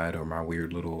 5 wide or my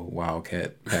weird little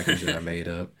wildcat package that I made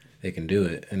up, they can do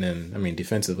it. And then, I mean,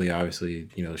 defensively, obviously,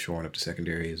 shoring up the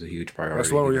secondary is a huge priority. That's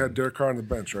the one where you had Derek Carr on the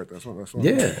bench, right? That's one.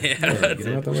 Yeah, get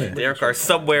him out the way. Derek Carr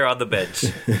somewhere on the bench.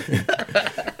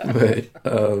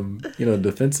 But,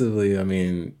 defensively, I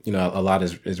mean, a lot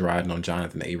is riding on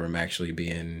Jonathan Abram actually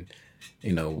being,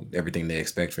 everything they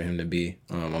expect for him to be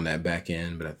on that back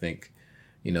end. But I think,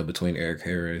 between Eric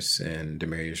Harris and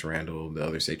Demarius Randall, the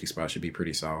other safety spot should be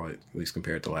pretty solid, at least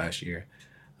compared to last year.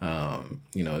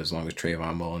 As long as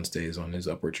Trayvon Mullen stays on his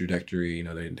upward trajectory,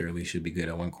 they at least should be good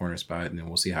at one corner spot, and then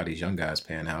we'll see how these young guys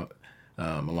pan out,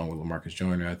 along with LaMarcus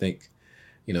Joyner. I think,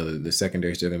 the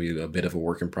secondary is still going to be a bit of a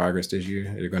work in progress this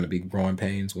year. They're going to be growing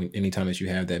pains anytime that you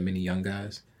have that many young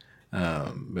guys.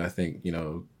 But I think,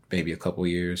 maybe a couple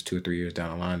years, 2 or 3 years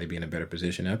down the line, they'd be in a better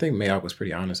position. And I think Mayock was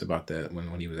pretty honest about that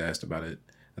when he was asked about it.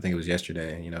 I think it was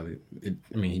yesterday.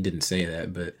 He didn't say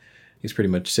that, but he's pretty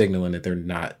much signaling that they're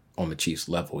not on the Chiefs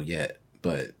level yet,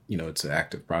 but it's an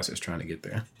active process trying to get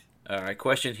there. All right,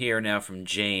 question here now from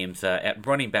James. At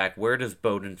running back, where does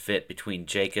Bowden fit between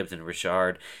Jacobs and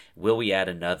Richard? Will we add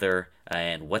another?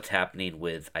 And what's happening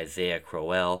with Isaiah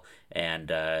Crowell? And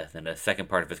then the second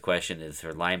part of his question is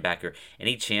for linebacker.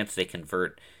 Any chance they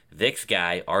convert Vic's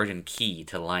guy, Arden Key,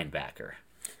 to linebacker?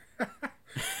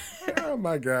 Oh,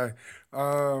 my guy.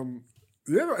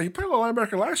 Yeah, he played a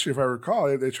linebacker last year, if I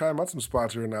recall. They try him out some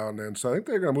spots here now and then. So I think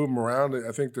they're going to move him around.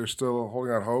 I think they're still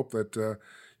holding out hope that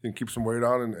he can keep some weight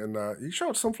on. And he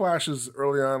showed some flashes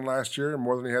early on last year,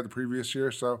 more than he had the previous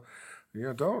year. So,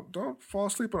 don't fall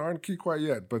asleep on Arden Key quite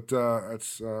yet. But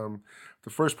that's the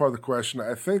first part of the question.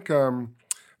 I think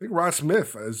Rod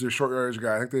Smith is their short yardage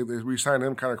guy. I think they re-signed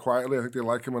him kind of quietly. I think they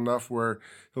like him enough where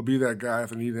he'll be that guy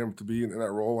if they need him to be in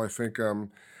that role. I think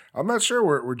I'm not sure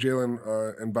where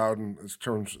Jalen and Bowden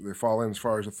they fall in as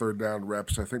far as the third down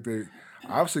reps. I think they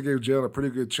obviously gave Jalen a pretty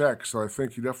good check, so I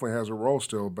think he definitely has a role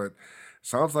still. But it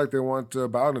sounds like they want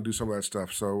Bowden to do some of that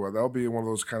stuff. So that'll be one of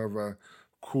those kind of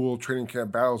cool training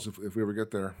camp battles if we ever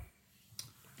get there.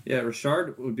 Yeah,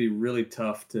 Richard would be really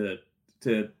tough to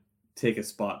take a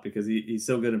spot because he's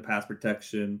so good in pass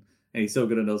protection and he's so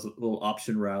good in those little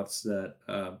option routes that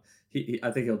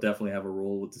I think he'll definitely have a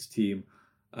role with this team.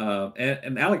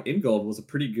 And Alec Ingold was a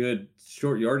pretty good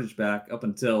short yardage back up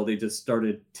until they just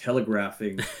started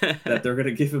telegraphing that they're going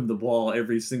to give him the ball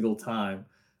every single time.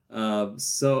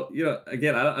 So,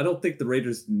 again, I don't think the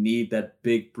Raiders need that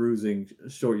big bruising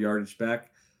short yardage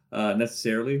back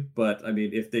necessarily. But, I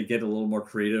mean, if they get a little more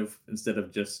creative instead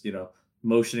of just,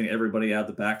 motioning everybody out of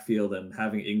the backfield and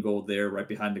having Ingold there right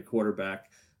behind the quarterback,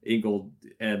 Ingold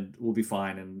and will be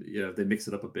fine. And, if they mix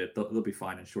it up a bit, they'll be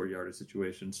fine in short yardage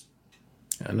situations.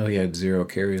 I know he had 0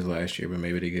 carries last year, but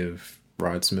maybe they give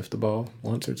Rod Smith the ball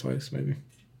once or twice, maybe.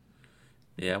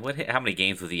 Yeah, how many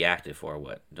games was he active for?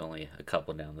 Only a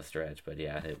couple down the stretch, but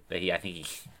yeah, I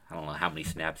don't know how many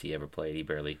snaps he ever played. He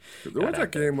barely. There was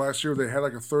that game last year. They had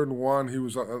like a 3rd and 1. He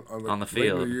was on the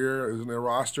field. Year, he was in their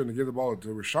roster, and they gave the ball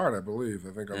to Richard, I believe.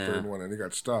 I think on 3rd and 1, and he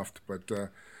got stuffed. But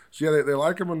so yeah, they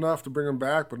like him enough to bring him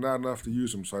back, but not enough to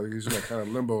use him. So I think he's in that kind of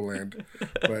limbo land.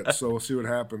 But so we'll see what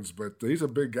happens. But he's a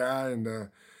big guy and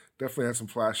definitely had some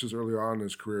flashes early on in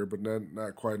his career, but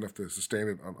not quite enough to sustain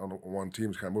it on one team.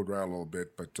 He's kind of moved around a little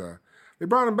bit. But they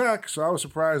brought him back, so I was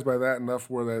surprised by that enough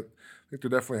where I think they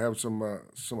definitely have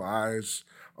some eyes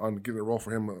on getting a role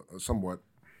for him somewhat.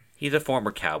 He's a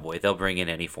former Cowboy. They'll bring in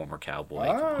any former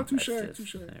Cowboy. Touche.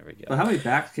 There we go. But how many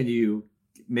backs can you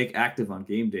make active on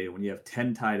game day when you have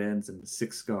 10 tight ends and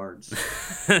 6 guards?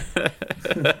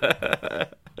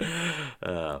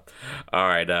 All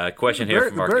right, question here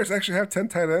from the Bears actually have 10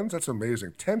 tight ends? That's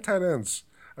amazing. 10 tight ends.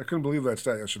 I couldn't believe that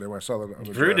stat yesterday when I saw that on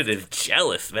the Gruden draft. is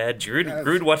jealous, man.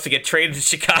 Gruden wants to get traded to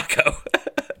Chicago.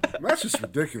 That's just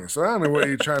ridiculous. I don't know what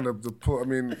you're trying to pull. I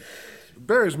mean,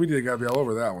 Bears media got to be all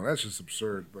over that one. That's just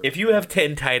absurd. But, If you have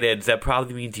 10 tight ends, that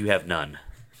probably means you have none.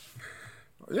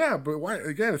 yeah, but why?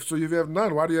 Again, so if you have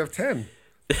none, why do you have 10?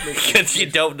 Because you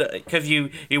don't. Because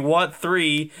you want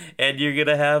 3, and you're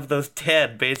gonna have those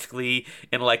 10 basically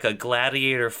in like a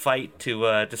gladiator fight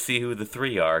to see who the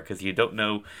 3 are. Because you don't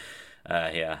know.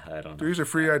 I don't know. Here's a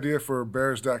free idea for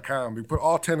Bears.com. You put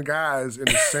all 10 guys in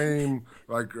the same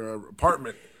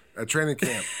apartment at training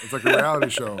camp. It's like a reality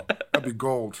show. That'd be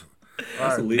gold.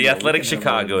 All right. The Athletic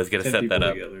Chicago is going to set that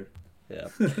up. Together. Yeah.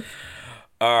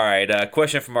 All right.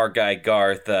 Question from our guy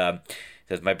Garth.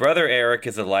 Says, my brother Eric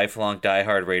is a lifelong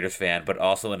diehard Raiders fan, but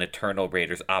also an eternal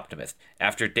Raiders optimist.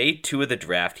 After day 2 of the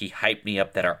draft, he hyped me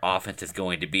up that our offense is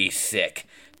going to be sick.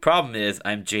 Problem is,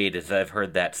 I'm jaded as I've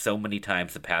heard that so many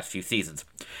times the past few seasons.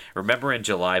 Remember in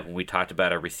July when we talked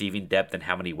about our receiving depth and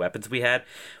how many weapons we had?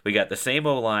 We got the same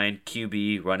O-line,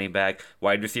 QB, running back,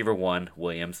 wide receiver 1,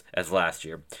 Williams, as last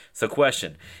year. So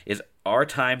question, is our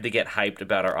time to get hyped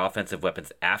about our offensive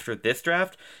weapons after this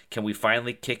draft? Can we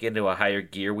finally kick into a higher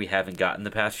gear we haven't gotten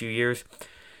the past few years?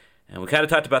 And we kind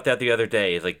of talked about that the other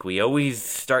day. It's like we always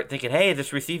start thinking, hey,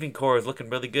 this receiving core is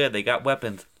looking really good. They got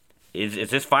weapons. Is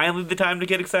this finally the time to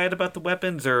get excited about the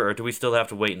weapons, or do we still have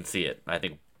to wait and see it? I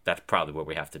think that's probably what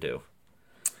we have to do.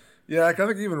 Yeah, I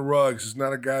think even Ruggs is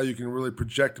not a guy you can really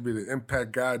project to be the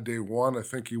impact guy day 1. I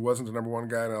think he wasn't the number 1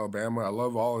 guy in Alabama. I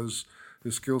love all his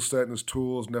skill set and his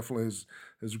tools, definitely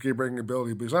his game-breaking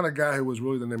ability. But he's not a guy who was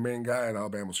really the main guy in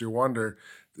Alabama. So you wonder,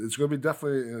 it's going to be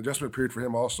definitely an adjustment period for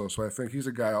him also. So I think he's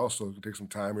a guy also who can take some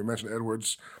time. We mentioned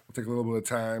Edwards will take a little bit of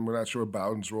time. We're not sure what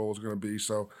Bowden's role is going to be.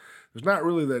 So there's not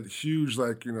really that huge,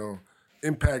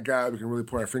 impact guy we can really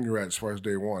point our finger at as far as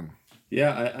day 1.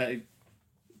 Yeah, I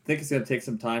think it's going to take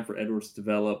some time for Edwards to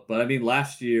develop. But, I mean,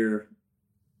 last year,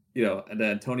 and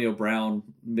Antonio Brown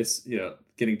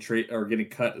getting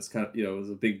cut is kind of, was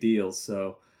a big deal.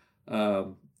 So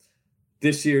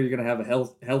this year you're going to have a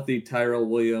healthy Tyrell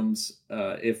Williams.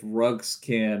 If Ruggs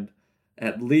can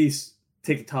at least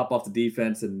take the top off the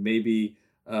defense and maybe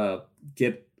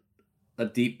get a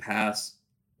deep pass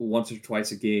once or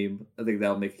twice a game, I think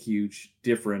that'll make a huge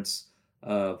difference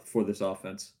for this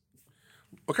offense.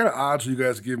 What kind of odds do you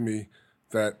guys give me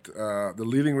that the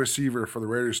leading receiver for the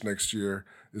Raiders next year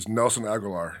is Nelson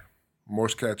Aguilar?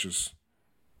 Most catches.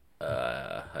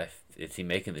 Is he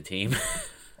making the team?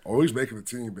 Oh, he's making the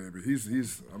team, baby.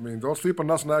 He's. I mean, don't sleep on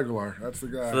Nelson Aguilar. That's the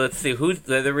guy. So let's see who's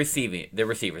the receiving. The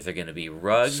receivers are going to be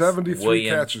Ruggs, 73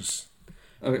 Williams, catches.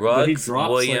 Okay, Ruggs, but he drops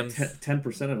Williams. like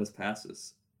 10% of his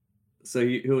passes, so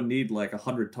he would need like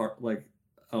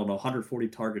 140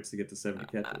 targets to get to 70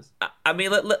 catches. I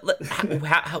mean,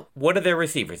 what are their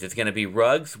receivers? It's going to be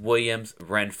Ruggs, Williams,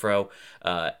 Renfro,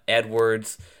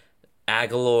 Edwards,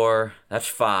 Aguilar. That's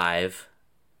 5.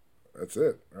 That's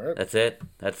it. All right. That's it.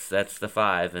 That's the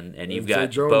 5, and you've Zay got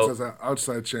Jones has an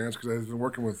outside chance because I've been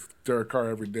working with Derek Carr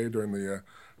every day during the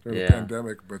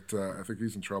pandemic, but I think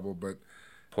he's in trouble. But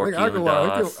I think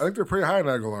Aguilar, I think they're pretty high on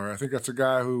Aguilar. I think that's a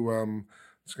guy who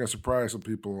is going to surprise some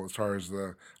people as far as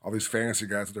all these fantasy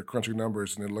guys that are crunching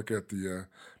numbers and they look at the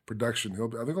production.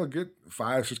 I think he'll get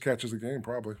 5-6 catches a game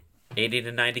probably. 80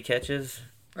 to 90 catches.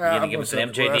 You're going to give us an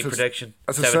MJD prediction.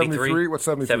 That's a 73. What's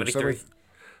 73? 73.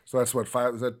 So that's what,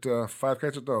 5? Is that 5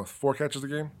 catches? No, 4 catches a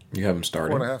game. You have him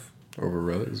starting 4.5 over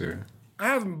Ruggs, or I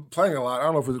have him playing a lot. I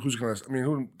don't know who's going to. I mean,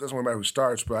 who doesn't really matter who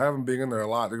starts, but I have him being in there a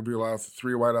lot. There could be a lot of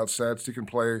 3 wideout sets. He can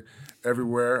play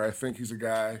everywhere. I think he's a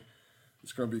guy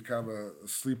that's going to be kind of a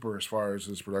sleeper as far as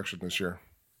his production this year.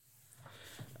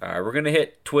 All right, we're going to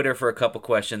hit Twitter for a couple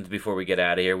questions before we get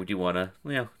out of here. We do want to,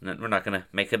 we're not going to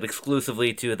make it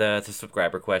exclusively to the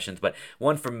subscriber questions, but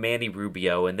one from Manny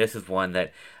Rubio, and this is one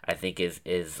that I think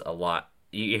is a lot.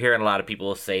 You're hearing a lot of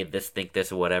people say this, think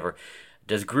this, or whatever.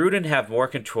 Does Gruden have more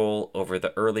control over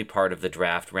the early part of the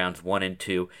draft, rounds 1 and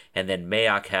 2, and then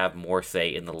Mayock have more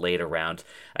say in the later rounds?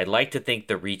 I'd like to think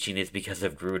the reaching is because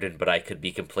of Gruden, but I could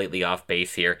be completely off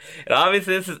base here. And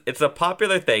obviously, it's a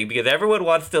popular thing because everyone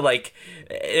wants to,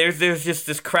 there's just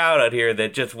this crowd out here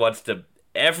that just wants to,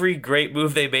 every great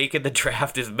move they make in the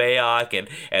draft is Mayock,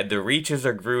 and the reaches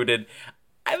are Gruden.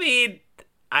 I mean,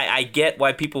 I get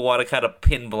why people want to kind of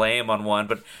pin blame on one,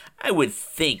 but I would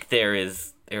think there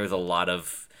is a lot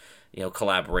of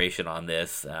collaboration on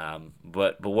this.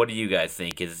 But what do you guys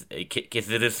think? Is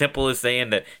it as simple as saying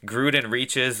that Gruden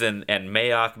reaches and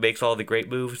Mayock makes all the great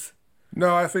moves?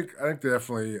 No, I think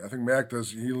definitely. I think Mac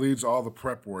does. He leads all the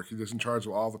prep work. He is in charge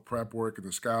of all the prep work and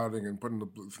the scouting and putting the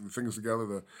things together,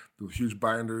 the huge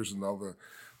binders and all the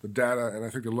data. And I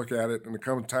think they look at it, and it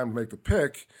comes time to make the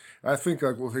pick. I think,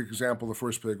 like, we'll take example the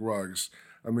first pick, Ruggs.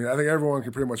 I mean, I think everyone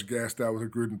can pretty much guess that with a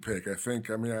Gruden pick.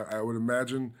 I would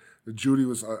imagine that Judy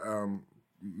was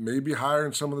maybe higher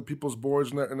in some of the people's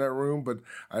boards in that room, but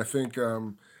I think.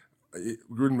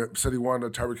 Gruden said he wanted a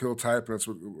Tyreek Hill type, and that's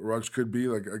what Ruggs could be,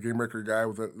 like a game record guy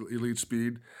with that elite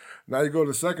speed. Now you go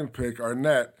to the second pick,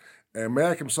 Arnett, and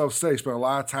Mack himself said he spent a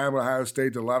lot of time at Ohio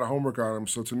State, did a lot of homework on him.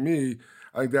 So to me,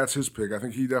 I think that's his pick. I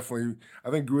think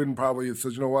Gruden probably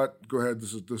says, you know what, go ahead,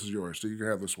 this is yours, so you can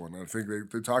have this one. And I think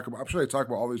they talk about, I'm sure they talk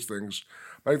about all these things,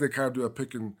 but I think they kind of do a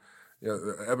pick and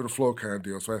ebb and flow kind of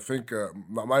deal. So I think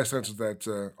my sense is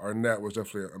that Arnett was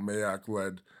definitely a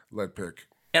Mayock-led pick.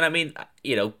 And I mean,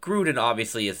 Gruden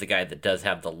obviously is the guy that does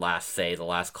have the last say, the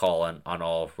last call on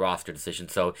all roster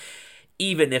decisions. So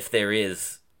even if there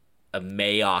is a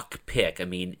Mayock pick, I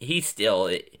mean, he's still,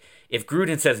 if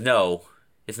Gruden says no,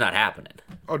 it's not happening.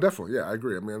 Oh, definitely. Yeah, I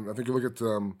agree. I mean, I think you look at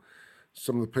some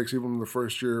of the picks, even in the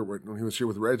first year when he was here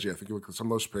with Reggie, I think you look at some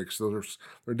of those picks,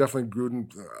 they're definitely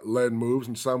Gruden-led moves,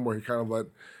 and some where he kind of let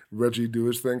Reggie do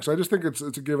his thing. So I just think it's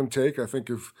a give and take. I think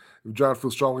if John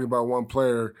feels strongly about one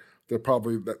player,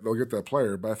 they'll get that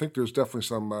player, but I think there's definitely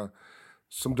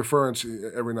some deference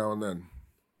every now and then.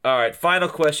 All right, final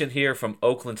question here from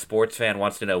Oakland sports fan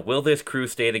wants to know: will this crew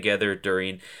stay together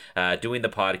during doing the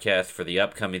podcast for the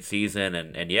upcoming season?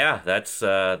 And yeah, that's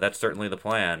certainly the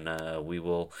plan.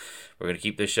 We're going to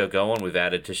keep this show going. We've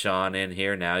added Tashawn in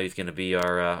here now. He's going to be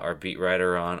our beat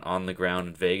writer on the ground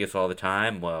in Vegas all the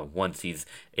time. Once he's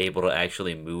able to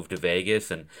actually move to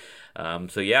Vegas, and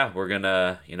so yeah, we're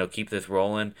gonna keep this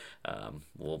rolling.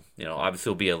 We'll obviously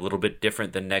will be a little bit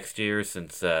different than next year,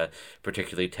 since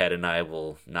particularly Ted and I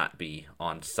will not be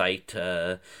on site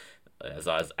as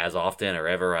often or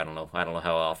ever. I don't know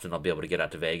how often I'll be able to get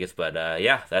out to Vegas, but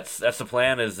yeah, that's the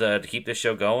plan, is to keep this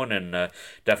show going, and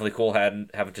definitely cool having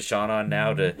Tashawn on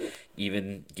now to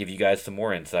even give you guys some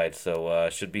more insights. So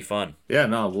should be fun. Yeah,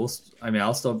 no,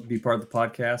 I'll still be part of the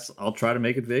podcast. I'll try to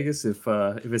make it Vegas if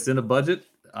it's in a budget.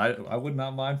 I would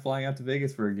not mind flying out to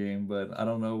Vegas for a game, but I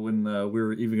don't know when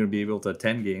we're even going to be able to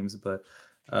attend games. But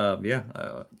I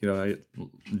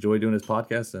enjoy doing this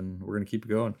podcast, and we're going to keep it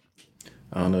going.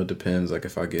 I don't know. It depends. Like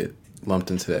if I get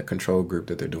lumped into that control group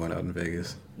that they're doing out in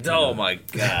Vegas. Oh my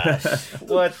gosh!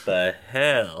 What the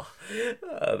hell?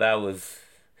 That was.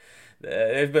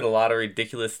 There's been a lot of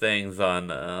ridiculous things on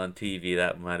TV.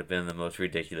 That might have been the most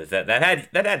ridiculous. That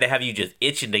had to have you just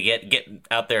itching to get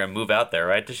out there and move out there,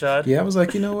 right, Tashad? Yeah, I was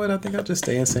like, you know what? I think I'll just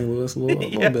stay in St. Louis a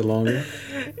little bit longer.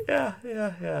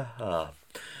 Yeah.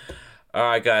 All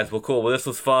right, guys. Well, cool. Well, this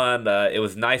was fun. It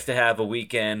was nice to have a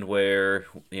weekend where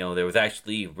there was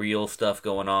actually real stuff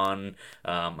going on.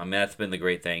 I mean, that's been the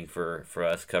great thing for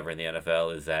us covering the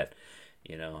NFL, is that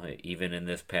even in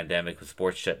this pandemic with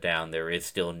sports shut down, there is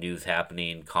still news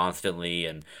happening constantly,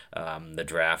 and the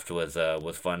draft was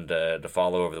fun to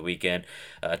follow over the weekend.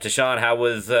 Tashawn, how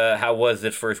was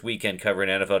this first weekend covering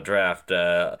NFL draft?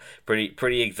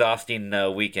 Pretty exhausting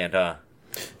weekend, huh?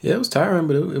 Yeah, it was tiring,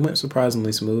 but it went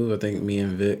surprisingly smooth. I think me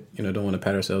and Vic, don't want to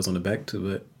pat ourselves on the back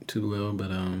too well,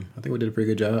 but I think we did a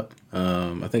pretty good job.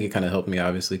 I think it kind of helped me,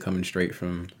 obviously, coming straight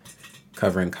from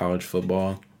covering college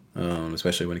football.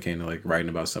 Especially when it came to like writing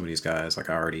about some of these guys, like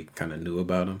I already kind of knew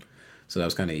about them, so that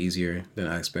was kind of easier than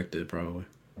I expected, probably.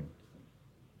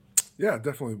 Yeah,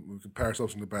 definitely. We can pat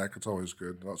ourselves in the back. It's always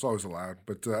good. It's always allowed.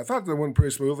 But I thought that went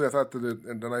pretty smoothly. I thought that it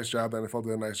did a nice job. The NFL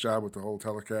did a nice job with the whole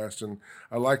telecast, and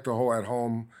I liked the whole at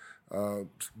home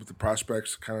with the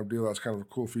prospects kind of deal. That was kind of a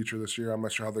cool feature this year. I'm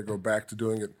not sure how they go back to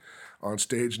doing it on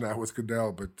stage now with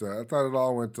Goodell, but I thought it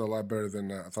all went a lot better than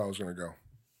I thought it was going to go.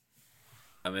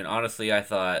 I mean, honestly, I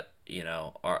thought,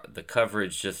 the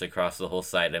coverage just across the whole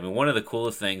site. I mean, one of the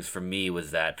coolest things for me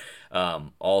was that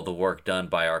all the work done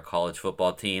by our college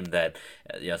football team, that,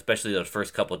 especially those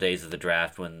first couple of days of the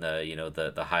draft when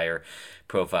the higher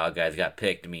profile guys got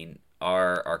picked. I mean,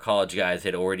 our college guys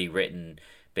had already written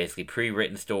basically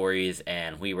pre-written stories,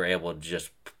 and we were able to just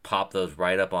pop those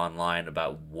right up online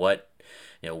about what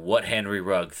what Henry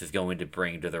Ruggs is going to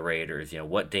bring to the Raiders,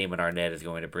 what Damon Arnett is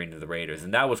going to bring to the Raiders.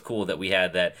 And that was cool that we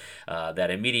had that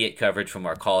immediate coverage from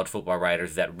our college football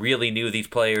writers that really knew these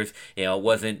players. It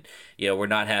wasn't, we're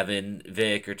not having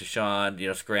Vic or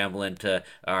Tashawn, scrambling to,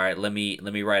 all right, let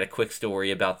me write a quick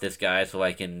story about this guy so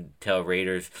I can tell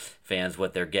Raiders fans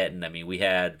what they're getting. I mean, we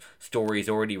had stories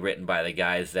already written by the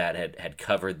guys that had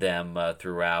covered them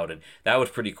throughout, and that was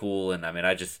pretty cool. And I mean,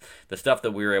 the stuff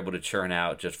that we were able to churn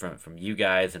out just from you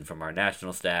guys and from our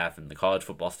national staff and the college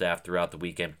football staff throughout the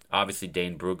weekend. Obviously,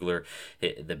 Dane Brugler,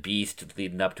 the beast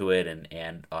leading up to it,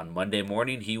 and on Monday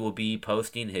morning he will be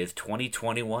posting his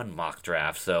 2021 mock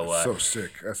draft. So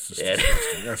sick. That's just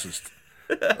disgusting. That's just.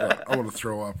 I want to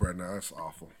throw up right now. That's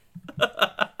awful.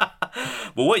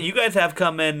 Well, what you guys have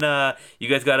coming? You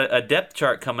guys got a depth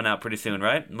chart coming out pretty soon,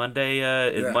 right? Monday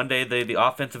is Monday the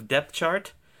offensive depth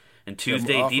chart, and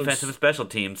Tuesday defensive and special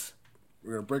teams.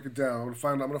 We're gonna break it down.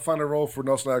 I'm gonna find a role for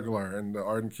Nelson Aguilar and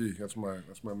Arden Key. That's my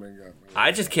main guy.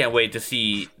 I just can't wait to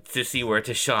see where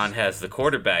Tashawn has the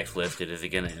quarterbacks listed. Is it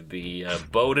gonna be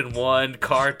Bowden 1,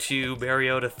 Carr 2,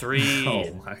 Mariota 3?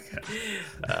 Oh my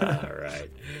god! All right.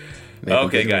 Nathan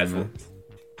Okay, Peterman,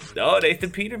 guys.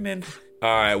 Nathan Peterman. All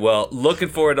right. Well, looking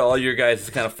forward to all your guys'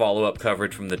 kind of follow-up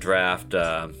coverage from the draft.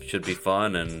 Should be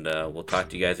fun, and we'll talk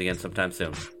to you guys again sometime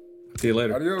soon. See you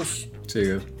later. Adios. See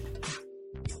you.